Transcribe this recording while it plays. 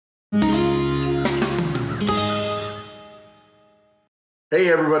Hey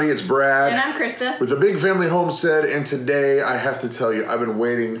everybody, it's Brad. And I'm Krista. With the Big Family Homestead, and today I have to tell you, I've been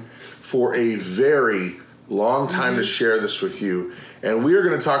waiting for a very long time to share this with you. And we are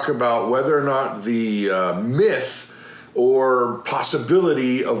going to talk about whether or not the myth or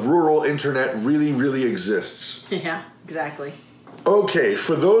possibility of rural internet really exists. Yeah, exactly. Okay,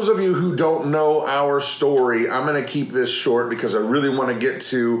 for those of you who don't know our story, I'm going to keep this short because I really want to get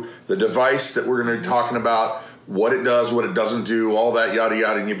to the device that we're going to be talking about, what it does, what it doesn't do, all that yada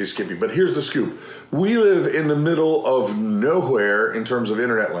yada and yippee skippy. But here's the scoop. We live in the middle of nowhere in terms of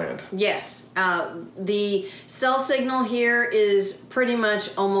internet land. Yes. The cell signal here is pretty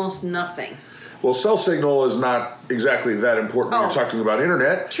much almost nothing. Well, cell signal is not exactly that important when you're talking about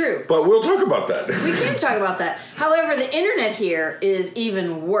internet. True. But we'll talk about that. We can talk about that. However, the internet here is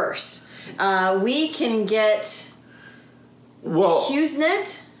even worse. We can get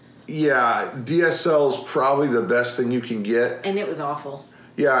HughesNet. Yeah, DSL is probably the best thing you can get. And it was awful.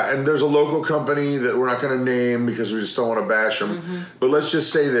 Yeah, and there's a local company that we're not going to name because we just don't want to bash them. But let's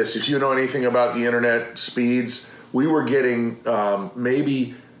just say this. If you know anything about the internet speeds, we were getting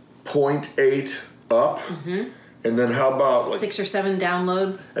maybe 0.8 up. And then how about 6 or 7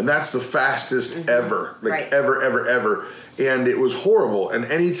 download? And that's the fastest ever. Like ever. And it was horrible. And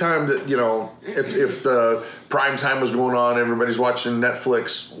anytime that, you know, if the prime time was going on, everybody's watching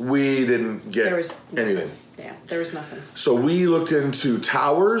Netflix, we didn't get anything. Yeah, there was nothing. So we looked into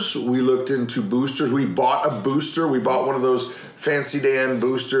towers. We looked into boosters. We bought a booster. We bought one of those fancy Dan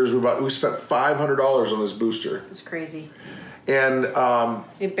boosters. We spent $500 on this booster. It's crazy. And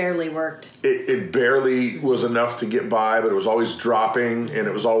it barely worked. It barely was enough to get by, but it was always dropping, and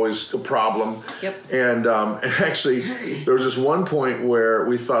it was always a problem. Yep. And actually, there was this one point where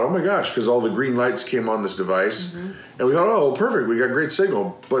we thought, oh my gosh, because all the green lights came on this device, and we thought, oh, perfect, we got great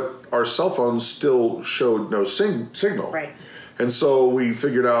signal, but our cell phones still showed no signal. Right. And so we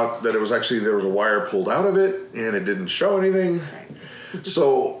figured out that it was actually, there was a wire pulled out of it, and it didn't show anything. Right.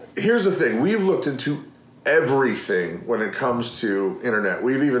 So here's the thing. We've looked into everything when it comes to internet.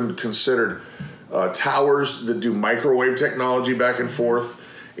 We've even considered towers that do microwave technology back and forth,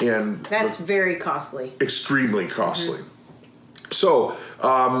 and that's very costly. Extremely costly. So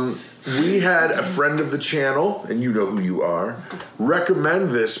we had a friend of the channel, and you know who you are, recommend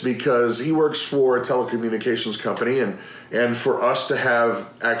this because he works for a telecommunications company, and for us to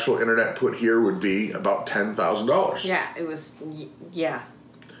have actual internet put here would be about $10,000. Yeah, it was. Yeah,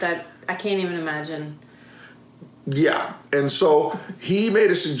 that I can't even imagine. Yeah, and so he made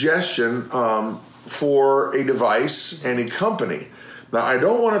a suggestion for a device and a company. Now, I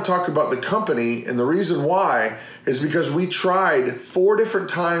don't want to talk about the company, and the reason why is because we tried 4 different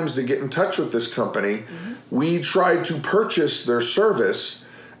times to get in touch with this company. We tried to purchase their service,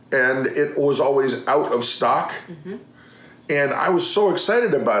 and it was always out of stock. And I was so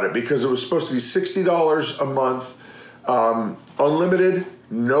excited about it because it was supposed to be $60 a month, unlimited,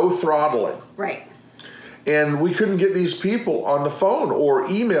 no throttling. Right. And we couldn't get these people on the phone or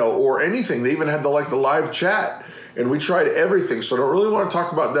email or anything. They even had the live chat. And we tried everything. So I don't really want to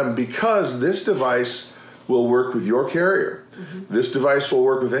talk about them because this device will work with your carrier. This device will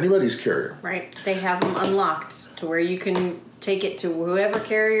work with anybody's carrier. Right. They have them unlocked to where you can take it to whoever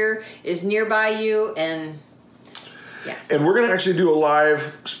carrier is nearby you and yeah. And we're going to actually do a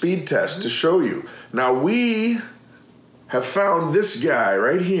live speed test to show you. Now we have found this guy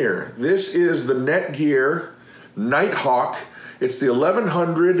right here. This is the Netgear Nighthawk. It's the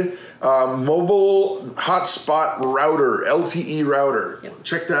 1100 mobile hotspot router, LTE router. Yep.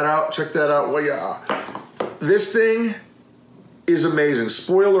 Check that out. Well, yeah. This thing is amazing.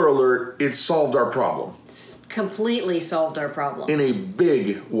 Spoiler alert, it solved our problem. It's completely solved our problem. In a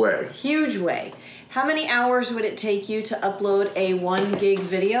big way. Huge way. How many hours would it take you to upload a 1 gig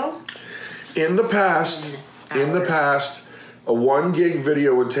video? In the past, a 1 gig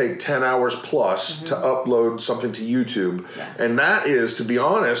video would take 10 hours plus to upload something to YouTube. Yeah. And that is, to be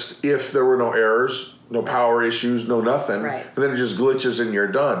honest, if there were no errors, no power issues, no nothing. Right. And then it just glitches and you're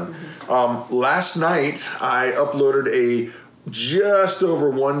done. Last night, I uploaded a just over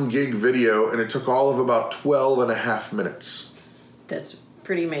 1 gig video, and it took all of about 12 and a half minutes. That's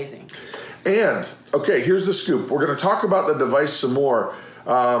pretty amazing. And, okay, here's the scoop. We're going to talk about the device some more.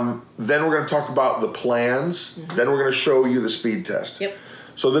 Then we're going to talk about the plans. Then we're going to show you the speed test. Yep.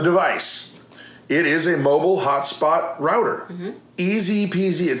 So the device, it is a mobile hotspot router. Easy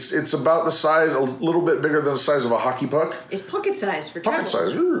peasy. It's about the size, a little bit bigger than the size of a hockey puck. It's pocket size for travel. Pocket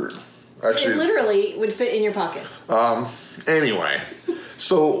size. Actually, it literally would fit in your pocket. Anyway,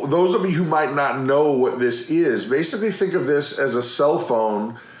 so those of you who might not know what this is, basically think of this as a cell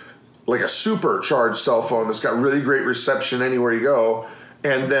phone like a supercharged cell phone that's got really great reception anywhere you go,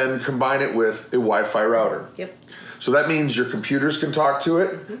 and then combine it with a Wi-Fi router. Yep. So that means your computers can talk to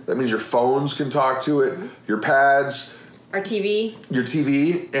it. That means your phones can talk to it. Your pads. Our TV. Your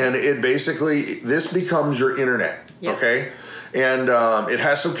TV. And it basically, this becomes your internet. Yep. Okay? And it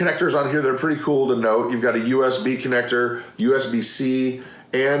has some connectors on here that are pretty cool to note. You've got a USB connector, USB-C,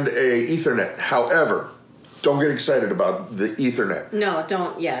 and a Ethernet. However, don't get excited about the Ethernet. No,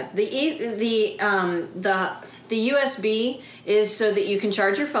 don't. Yeah, the USB is so that you can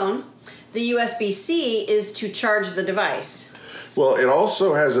charge your phone. The USB-C is to charge the device. Well, it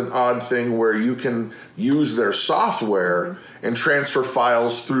also has an odd thing where you can use their software and transfer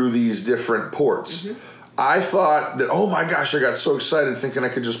files through these different ports. I thought that, oh my gosh, I got so excited thinking I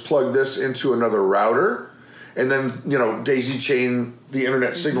could just plug this into another router and then, you know, daisy chain the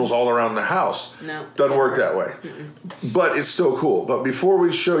internet signals all around the house. No. Doesn't work that way. But it's still cool. But before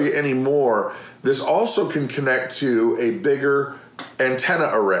we show you any more, this also can connect to a bigger antenna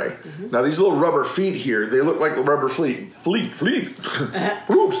array. Now these little rubber feet here, they look like the rubber fleet.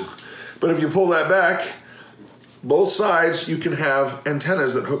 Oops. But if you pull that back, both sides you can have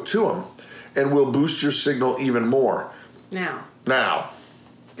antennas that hook to them and will boost your signal even more. Now.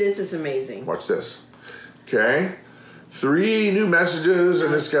 This is amazing. Watch this. Okay. 3 new messages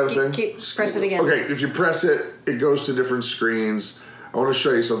and this kind of thing. Press it again. Okay, if you press it, it goes to different screens. I want to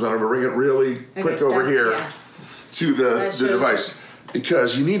show you something. I'm going to bring it really quick over here. Yeah. To the device,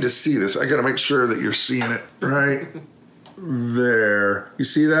 because you need to see this. I got to make sure that you're seeing it right there. You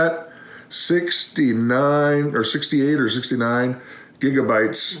see that? 69 or 68 or 69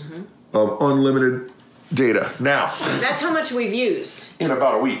 gigabytes of unlimited data. Now, that's how much we've used in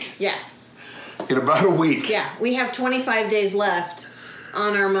about a week. Yeah. In about a week. Yeah, we have 25 days left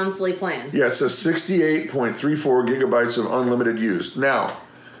on our monthly plan. Yeah, it says 68.34 gigabytes of unlimited use. Now,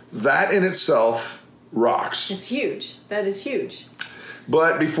 that in itself rocks. It's huge. That is huge.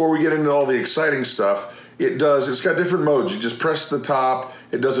 But before we get into all the exciting stuff, it's got different modes. You just press the top.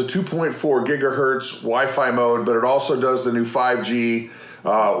 It does a 2.4 gigahertz Wi-Fi mode, but it also does the new 5G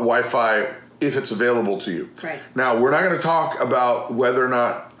Wi-Fi if it's available to you. Right. Now, we're not going to talk about whether or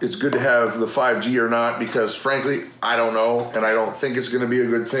not it's good to have the 5G or not, because frankly, I don't know, and I don't think it's going to be a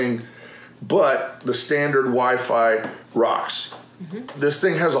good thing. But the standard Wi-Fi rocks. This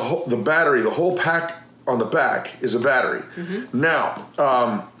thing has the battery, the whole pack on the back is a battery. Now,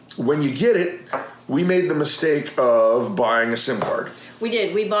 when you get it, we made the mistake of buying a SIM card. We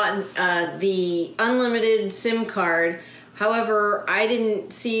did. We bought the unlimited SIM card. However, I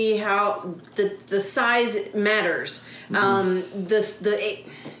didn't see how the size matters. The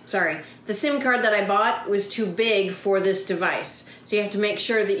SIM card that I bought was too big for this device. So you have to make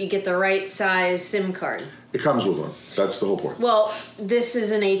sure that you get the right size SIM card. It comes with one. That's the whole point. Well, this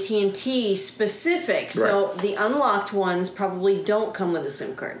is an AT&T specific, so the unlocked ones probably don't come with a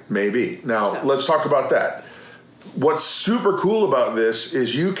SIM card. Maybe. Now, let's talk about that. What's super cool about this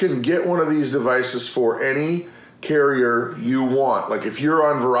is you can get one of these devices for any carrier you want. Like if you're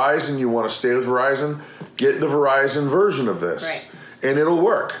on Verizon, you want to stay with Verizon, get the Verizon version of this. Right. And it'll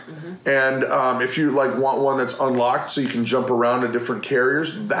work. And if you want one that's unlocked so you can jump around to different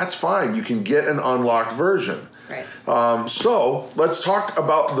carriers, that's fine. You can get an unlocked version. Right. So let's talk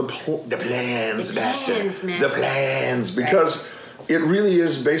about the plans, Master. The plans, because it really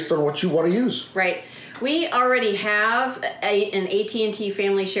is based on what you want to use. Right. We already have an AT&T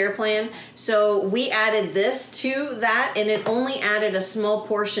family share plan, so we added this to that, and it only added a small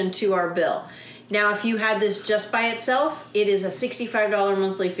portion to our bill. Now, if you had this just by itself, it is a $65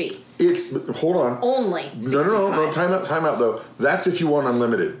 monthly fee. Hold on. Only $65. No, time out though. That's if you want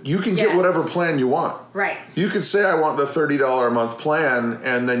unlimited. You can get whatever plan you want. Right. You could say I want the $30 a month plan,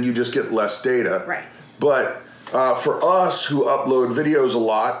 and then you just get less data. Right. But for us who upload videos a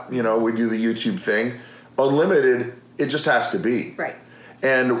lot, you know, we do the YouTube thing, unlimited, it just has to be. Right.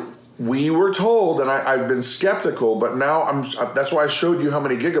 And we were told, and I've been skeptical, but now that's why I showed you how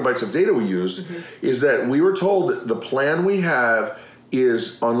many gigabytes of data we used, is that we were told the plan we have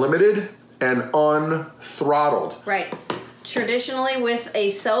is unlimited and unthrottled. Right. Traditionally with a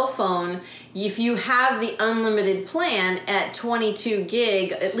cell phone, if you have the unlimited plan at 22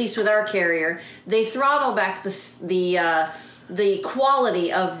 gig, at least with our carrier, they throttle back the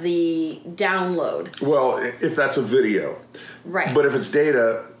quality of the download. Well, if that's a video. Right. But if it's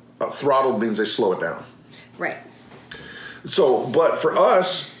data, throttled means they slow it down. Right. So, but for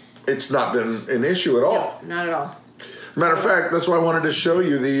us, it's not been an issue at all. No, not at all. Matter of fact, that's why I wanted to show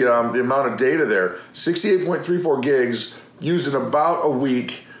you the amount of data there. 68.34 gigs used in about a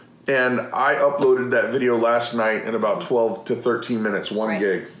week, and I uploaded that video last night in about 12 to 13 minutes, 1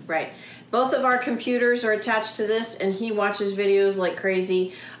 gig. Right. Both of our computers are attached to this, and he watches videos like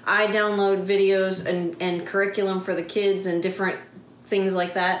crazy. I download videos and curriculum for the kids and different things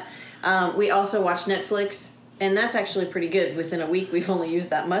like that. We also watch Netflix, and that's actually pretty good. Within a week, we've only used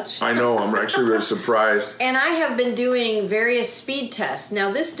that much. I know. I'm actually really surprised. And I have been doing various speed tests.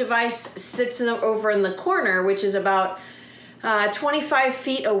 Now, this device sits over in the corner, which is about 25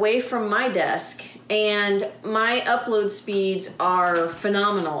 feet away from my desk, and my upload speeds are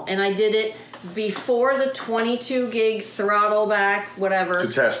phenomenal. And I did it before the 22 gig throttle back, whatever. To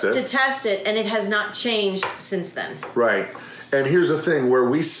test it. And it has not changed since then. Right. And here's the thing, where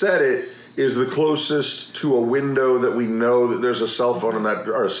we set it is the closest to a window that we know that there's a cell phone in that,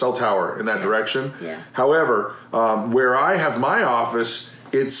 or a cell tower in that direction. Yeah. However, where I have my office,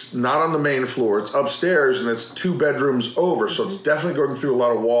 it's not on the main floor. It's upstairs, and it's 2 bedrooms over. So it's definitely going through a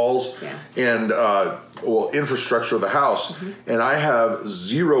lot of walls and infrastructure of the house. And I have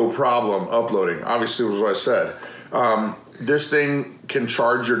zero problem uploading. Obviously, was what I said. This thing can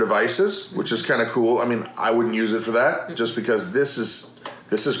charge your devices, which is kind of cool. I mean, I wouldn't use it for that, just because this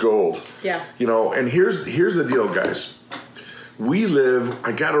is gold. Yeah. You know, and here's the deal, guys. We live.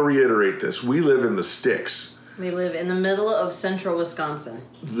 I got to reiterate this. We live in the sticks. We live in the middle of central Wisconsin.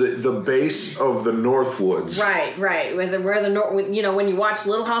 The base of the Northwoods. Right. Where the when you watch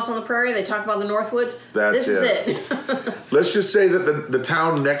Little House on the Prairie, they talk about the Northwoods. This is it. Let's just say that the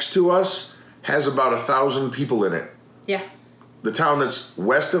town next to us has about 1,000 people in it. Yeah. The town that's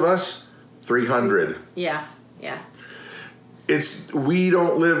west of us, 300. Yeah. We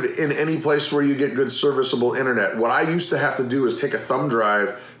don't live in any place where you get good serviceable internet. What I used to have to do is take a thumb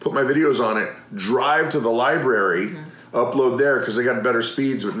drive, put my videos on it, drive to the library, upload there because they got better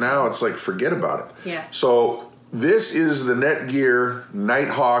speeds. But now it's like, forget about it. Yeah. So this is the Netgear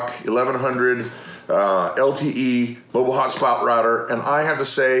Nighthawk 1100 LTE mobile hotspot router, and I have to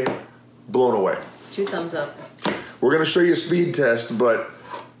say, blown away. 2 thumbs up. We're going to show you a speed test, but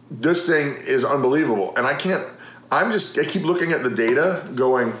this thing is unbelievable, and I keep looking at the data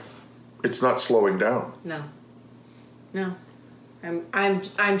going, it's not slowing down. No.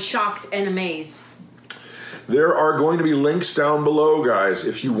 I'm shocked and amazed. There are going to be links down below, guys.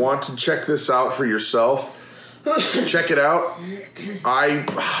 If you want to check this out for yourself, check it out. I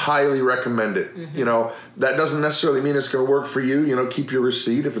highly recommend it. You know, that doesn't necessarily mean it's going to work for you. You know, keep your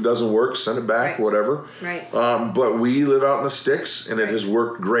receipt. If it doesn't work, send it back, whatever. Right. But we live out in the sticks, and it has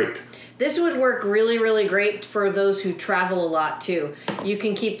worked great. This would work really, really great for those who travel a lot, too. You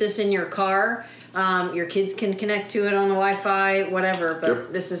can keep this in your car. Your kids can connect to it on the Wi-Fi, whatever.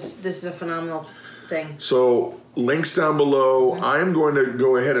 But this is a phenomenal thing. So links down below. I'm going to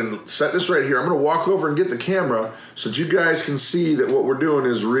go ahead and set this right here. I'm going to walk over and get the camera so that you guys can see that what we're doing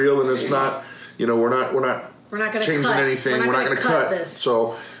is real and it's not, we're not going to changing anything. We're not going to cut this.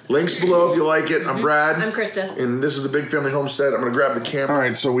 So links below if you like it. I'm Brad. I'm Krista. And this is the Big Family Homestead. I'm going to grab the camera. All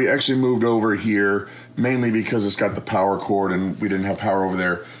right, so we actually moved over here mainly because it's got the power cord and we didn't have power over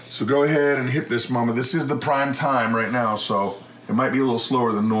there. So go ahead and hit this, Mama. This is the prime time right now, so it might be a little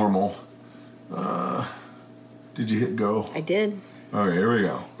slower than normal. Did you hit go? I did. Okay, here we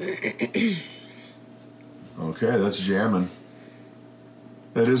go. Okay, that's jamming.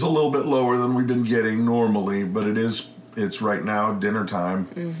 That is a little bit lower than we've been getting normally, but it's right now dinner time.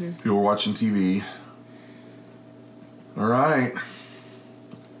 People are watching TV. All right.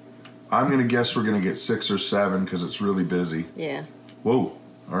 I'm going to guess we're going to get 6 or 7 because it's really busy. Yeah. Whoa.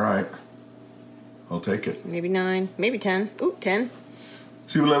 All right. I'll take it. Maybe 9. Maybe 10. Ooh, 10.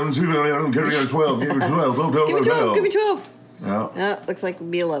 11, 12. Give me 12. Give me 12. Give me 12. Yeah. Looks like it would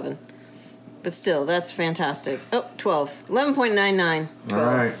be 11. But still, that's fantastic. Oh, 12. 11.99. 12.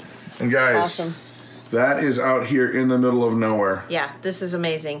 All right. And guys. Awesome. That is out here in the middle of nowhere. Yeah, this is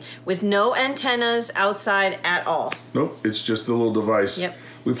amazing. With no antennas outside at all. Nope, it's just a little device. Yep.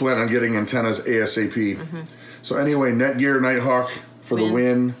 We plan on getting antennas ASAP. So anyway, Netgear Nighthawk for the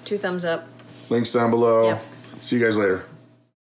win. 2 thumbs up. Links down below. Yep. See you guys later.